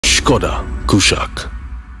Skoda Kushaq.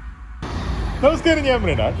 നമസ്കാരം, ഞാൻ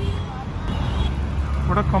മൃണാൾ.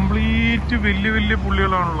 ഇവിടെ കംപ്ലീറ്റ് വലിയ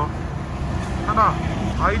പുള്ളികളാണല്ലോ. അതാ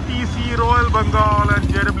ITC royal Bengal and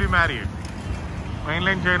JW Marriott,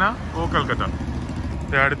 mainline China, Kolkata.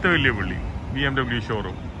 അടുത്ത വലിയ പുള്ളി BMW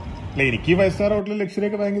ഷോറൂം. അല്ലെ, എനിക്ക് 5-star ഹോട്ടൽ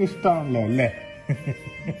ലക്ഷറിയൊക്കെ ഭയങ്കര ഇഷ്ടമാണല്ലോ അല്ലേ.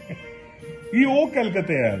 ഈ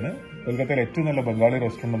കൊൽക്കത്തയാണ് കൊൽക്കത്തയിലെ ഏറ്റവും നല്ല ബംഗാളി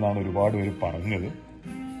റെസ്റ്റോറന്റ് എന്നാണ് ഒരുപാട് പേര് പറഞ്ഞത്.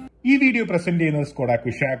 ഈ വീഡിയോ പ്രസന്റ് ചെയ്യുന്നത് സ്കോഡ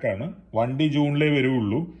കുഷാക്ക് ആണ്. വണ്ടി ജൂണിലേ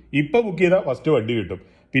വരുള്ളൂ. ഇപ്പൊ ബുക്ക് ചെയ്താൽ ഫസ്റ്റ് വണ്ടി കിട്ടും.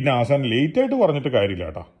 പിന്നെ ആസാൻ ലേറ്റ് ആയിട്ട് പറഞ്ഞിട്ട് കാര്യമില്ല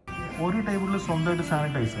കേട്ടോ. ഒരു ടേബിളിൽ സ്വന്തമായിട്ട്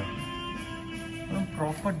സാനിറ്റൈസർ,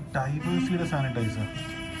 പ്രോപ്പർ ഡൈവേഴ്സിയുടെ സാനിറ്റൈസർ,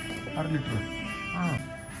 1/2 ലിറ്റർ.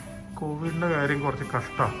 കോവിഡിന്റെ കാര്യം കുറച്ച്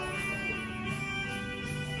കഷ്ടമാണ്.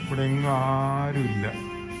 ഇവിടെ എങ്ങും ആരുമില്ല,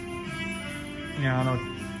 ഞാൻ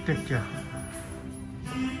ഒറ്റയ്ക്കാ.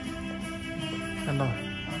 കണ്ടോ,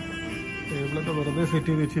 ടേബിളൊക്കെ വെറുതെ സെറ്റ്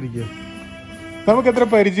ചെയ്ത് വെച്ചിരിക്കുക. നമുക്കത്ര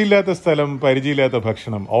പരിചയമില്ലാത്ത സ്ഥലം, പരിചയമില്ലാത്ത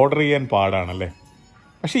ഭക്ഷണം ഓർഡർ ചെയ്യാൻ പാടാണല്ലേ.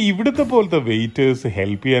 പക്ഷെ ഇവിടുത്തെ പോലത്തെ വെയിറ്റേഴ്സ്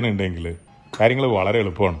ഹെൽപ്പ് ചെയ്യാനുണ്ടെങ്കിൽ കാര്യങ്ങൾ വളരെ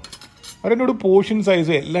എളുപ്പമാണ്. അവരെന്നോട് പോർഷൻ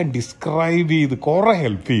സൈസ് എല്ലാം ഡിസ്ക്രൈബ് ചെയ്ത് കുറെ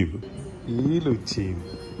ഹെൽപ്പ് ചെയ്തു. ഈ ലുച്ചിയും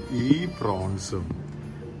ഈ പ്രോൺസും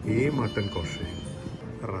ഈ മട്ടൻ കൊഷയും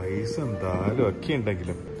റൈസ് എന്തായാലും ഒക്കെ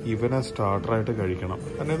ഉണ്ടെങ്കിലും ഇവനെ സ്റ്റാർട്ടറായിട്ട് കഴിക്കണം.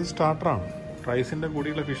 കാരണം ഇത് സ്റ്റാർട്ടറാണ്, റൈസിന്റെ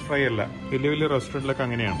കൂടിയുള്ള ഫിഷ് ഫ്രൈ അല്ല. വലിയ റെസ്റ്റോറൻറ്റിലൊക്കെ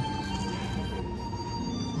അങ്ങനെയാണ്.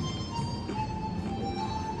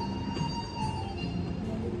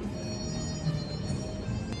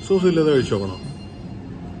 സോസ് ഇല്ലാതെ കഴിച്ചു നോക്കണം.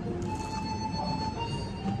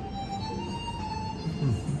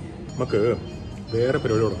 നമുക്ക് വേറെ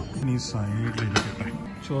പരിപാടി തുടങ്ങാം. ഇനി സൈഡിലിരിക്കട്ടെ.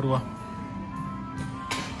 ചോറുവാ.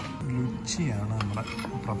 ലുച്ചിയാണ് നമ്മുടെ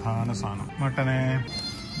പ്രധാന സാധനം. മട്ടൻ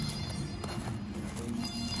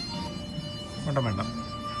വേണ്ട,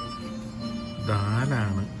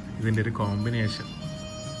 ദാലാണ് ഇതിന്റെ ഒരു കോമ്പിനേഷൻ.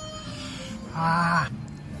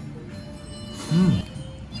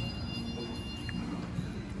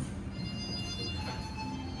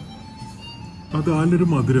 അതാലൊരു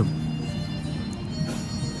മധുരം.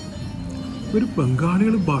 ഒരു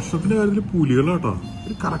ബംഗാളികൾ ഭക്ഷണത്തിന്റെ കാര്യത്തിൽ പുലികളാട്ടോ.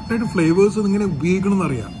 ഒരു കറക്റ്റായിട്ട് ഫ്ലേവേഴ്സ് ഇങ്ങനെ ഉപയോഗിക്കണം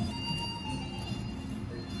എന്നറിയാം.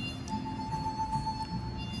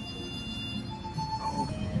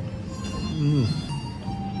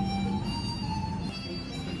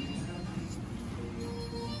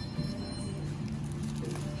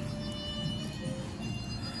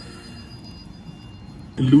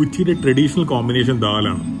 ലൂച്ചിയുടെ ട്രഡീഷണൽ കോമ്പിനേഷൻ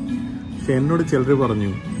ദാലാണ്. പക്ഷെ എന്നോട് ചിലർ പറഞ്ഞു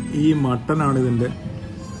ഈ മട്ടനാണ് ഇതിന്റെ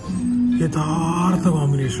യഥാർത്ഥ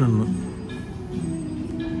കോമ്പിനേഷൻ എന്ന്.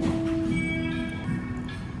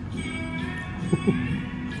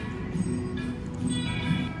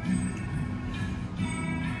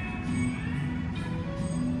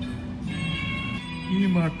 ഈ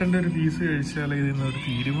മട്ടന്റെ ഒരു പീസ് കഴിച്ചാൽ ഇതിന് ഒരു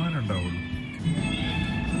തീരുമാനം ഉണ്ടാവുള്ളൂ.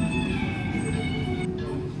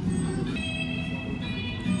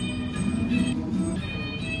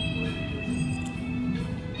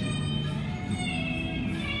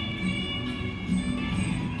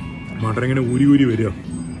 മട്ടൻ ഇങ്ങനെ ഊരി വരിക.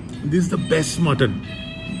 This the best mutton.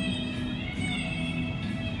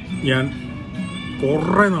 ഞാൻ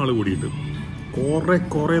കുറെ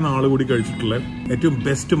നാൾ കൂടി കഴിച്ചിട്ടുള്ള ഏറ്റവും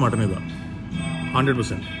ബെസ്റ്റ് മട്ടൻ ഇതാ,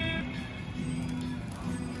 100%.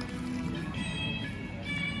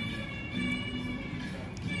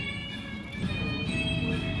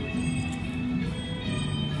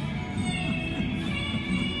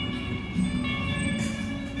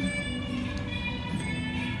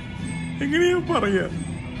 എങ്ങനെയാ പറയാ?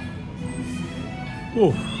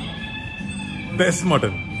 Best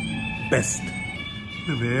mutton, best.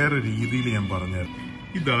 ഇത് വേറെ രീതിയിൽ ഞാൻ പറഞ്ഞാൽ,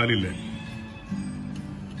 ഈ ദാലില്ലേ,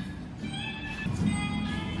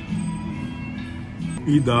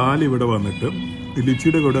 ഈ ദാൽ ഇവിടെ വന്നിട്ട്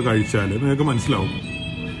ലുച്ചിയുടെ കൂടെ കഴിച്ചാൽ നിങ്ങൾക്ക് മനസ്സിലാവും.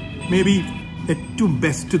 മേ ബി ഏറ്റവും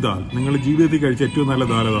ബെസ്റ്റ് ദാൽ നിങ്ങൾ ജീവിതത്തിൽ കഴിച്ച ഏറ്റവും നല്ല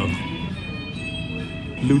ദാൽ അതാണ്.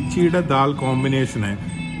 ലുച്ചിയുടെ ദാൽ കോമ്പിനേഷനെ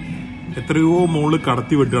എത്രയോ മുകളിൽ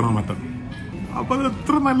കടത്തി വിട്ടണം മട്ടൻ. അപ്പൊ അത്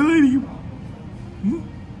എത്ര നല്ലതായിരിക്കും.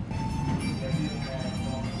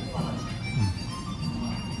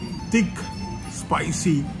 തിക്ക്,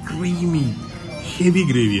 സ്പൈസി, ക്രീമി, ഹെവി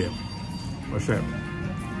ഗ്രേവിയാണ്. പക്ഷെ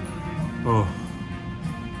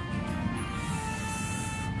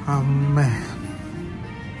അമ്മേ,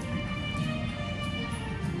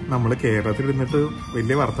 നമ്മൾ കേരളത്തിൽ ഇരുന്നിട്ട്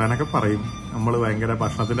വലിയ വർത്താനൊക്കെ പറയും, നമ്മൾ ഭയങ്കര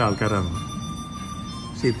ഭക്ഷണത്തിന്റെ ആൾക്കാരാണ്.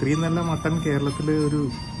 പക്ഷെ ഇത്രയും നല്ല മട്ടൻ കേരളത്തിൽ ഒരു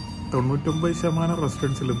 99%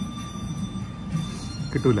 റെസ്റ്റോറൻറ്റ്സിലും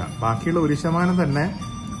കിട്ടൂല. ബാക്കിയുള്ള 1% തന്നെ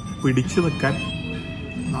പിടിച്ചു നിൽക്കാൻ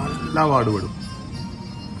നല്ല പാടുപെടും,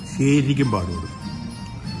 ശരിക്കും പാടുപെടും.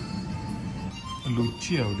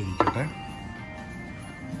 ലുച്ചി അവിടെ ഇരിക്കട്ടെ.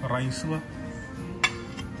 റൈസ്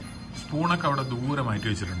സ്പൂണൊക്കെ അവിടെ ദൂരെ മാറ്റി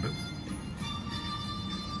വെച്ചിട്ടുണ്ട്.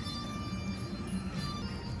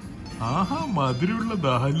 ആഹാ, മധുരമുള്ള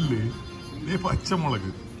ദാലില് പച്ചമുളക്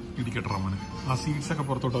ഇടിക്കട്ടെ റമ്മന്. ആ സീഡ്സ് ഒക്കെ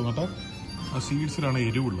പുറത്തോട്ട് വന്നിട്ട് ആ സീഡ്സിലാണ്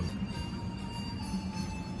എരിവുള്ളത്.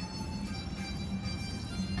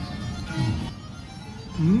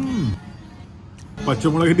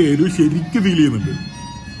 പച്ചമുളകിന്റെ എരിവ് ശരിക്കും ഫീൽ ചെയ്യുന്നുണ്ട്.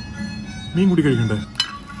 മീൻ കൂടി കഴിക്കണ്ടേ?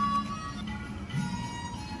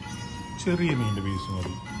 ചെറിയ മീനിന്റെ പീസ്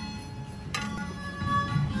മതി.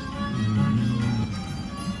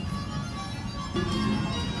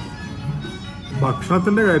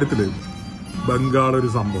 ഭക്ഷണത്തിന്റെ കാര്യത്തില് ബംഗാൾ ഒരു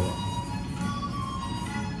സംഭവം.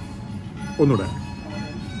 ഒന്നുകൂടെ,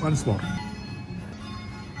 വൺസ് മോർ.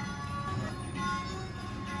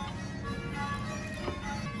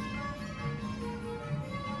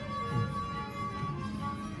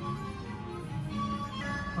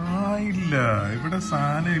 ഇല്ല, ഇവിടെ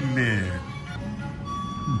സാധനം ഇല്ലേ?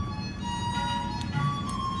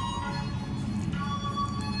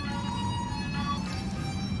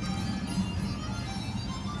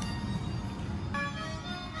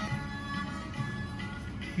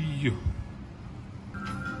 അയ്യോ,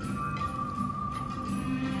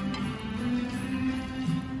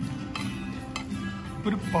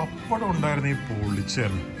 ഒരു പപ്പടം ഉണ്ടായിരുന്ന ഈ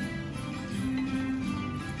പൊളിച്ചായിരുന്നു.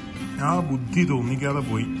 ആ ബുദ്ധി തോന്നിക്കാതെ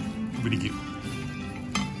പോയി പിടിക്കും.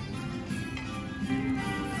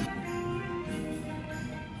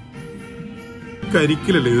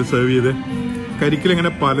 കരിക്കിലല്ലേ ഇത് സെർവ് ചെയ്ത്? കരിക്കിൽ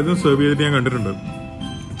ഇങ്ങനെ പലതും സെർവ് ചെയ്തിട്ട് ഞാൻ കണ്ടിട്ടുണ്ട്,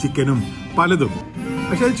 ചിക്കനും പലതും.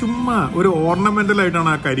 പക്ഷെ അത് ചുമ്മാ ഒരു ഓർണമെന്റൽ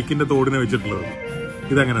ആയിട്ടാണ് ആ കരിക്കിന്റെ തോടിനെ വെച്ചിട്ടുള്ളത്.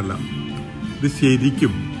 ഇതങ്ങനല്ല, ഇത്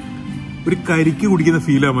ശരിക്കും ഒരു കരിക്ക് കുടിക്കുന്ന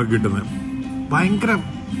ഫീലാണ് നമുക്ക് കിട്ടുന്നത്.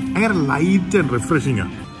 ഭയങ്കര ലൈറ്റ് ആൻഡ് റിഫ്രഷിംഗ്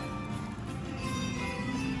ആണ്.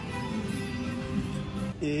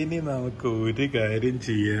 ഇനി നമുക്ക് ഒരു കാര്യം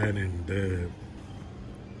ചെയ്യാനുണ്ട്.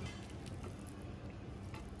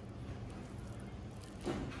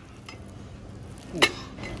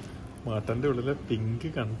 മട്ടന്റെ ഉള്ളിലെ പിങ്ക്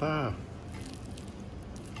കണ്ടാ?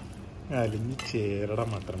 അലിഞ്ഞ് ചേരട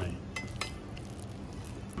മട്ടനായി.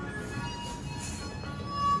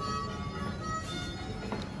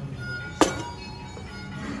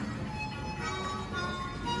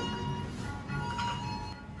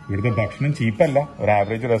 ഇവിടുത്തെ ഭക്ഷണം ചീപ്പല്ല. ഒരു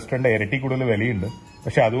ആവറേജ് റെസ്റ്റോറന്റ് ഇരട്ടി കൂടുതൽ വിലയുണ്ട്.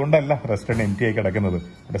 പക്ഷെ അതുകൊണ്ടല്ല റെസ്റ്റോറന്റ് എംറ്റി ആയി കിടക്കുന്നത്.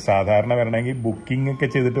 ഇവിടെ സാധാരണ വരണമെങ്കിൽ ബുക്കിംഗ് ഒക്കെ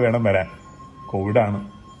ചെയ്തിട്ട് വേണം വരാൻ. കോവിഡാണ്,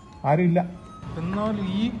 ആരുമില്ല. എന്നാൽ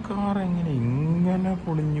ഈ കാർ എങ്ങനെ ഇങ്ങനെ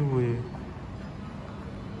പൊളിഞ്ഞു പോയേ?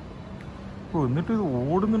 എന്നിട്ട് ഇത്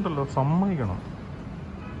ഓടുന്നുണ്ടല്ലോ, സമ്മതിക്കണം.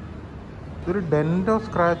 ഇതൊരു ഡെന്റോ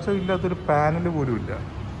സ്ക്രാച്ചോ ഇല്ലാത്തൊരു പാനൽ പോലും ഇല്ല.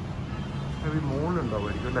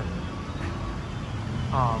 മുകളിലുണ്ടാവുമായിരിക്കും അല്ലേ?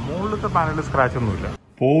 മുകളിലത്തെ പാനലിൽ സ്ക്രാച്ച് ഒന്നുമില്ല.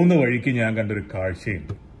 പോകുന്ന വഴിക്ക് ഞാൻ കണ്ടൊരു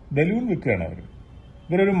കാഴ്ചയുണ്ട്. ബലൂൺ വിൽക്കുകയാണ് അവർ.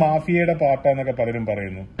 ഇവരൊരു മാഫിയയുടെ പാർട്ടാന്നൊക്കെ പലരും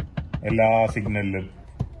പറയുന്നു. എല്ലാ സിഗ്നലിലും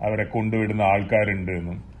അവരെ കൊണ്ടുവിടുന്ന ആൾക്കാരുണ്ട്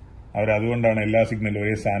എന്നും അവരതുകൊണ്ടാണ് എല്ലാ സിഗ്നലിലും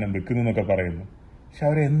ഒരേ സാധനം വിൽക്കുന്നതെന്നൊക്കെ പറയുന്നു. പക്ഷെ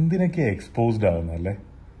അവരെന്തിനൊക്കെയാ എക്സ്പോസ്ഡ് ആവുന്നല്ലേ?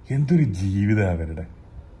 എന്തൊരു ജീവിതം അവരുടെ,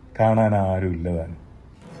 കാണാൻ ആരും ഇല്ലതാണ്.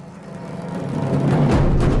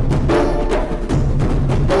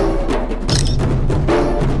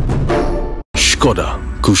 Skoda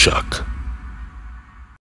Kushaq.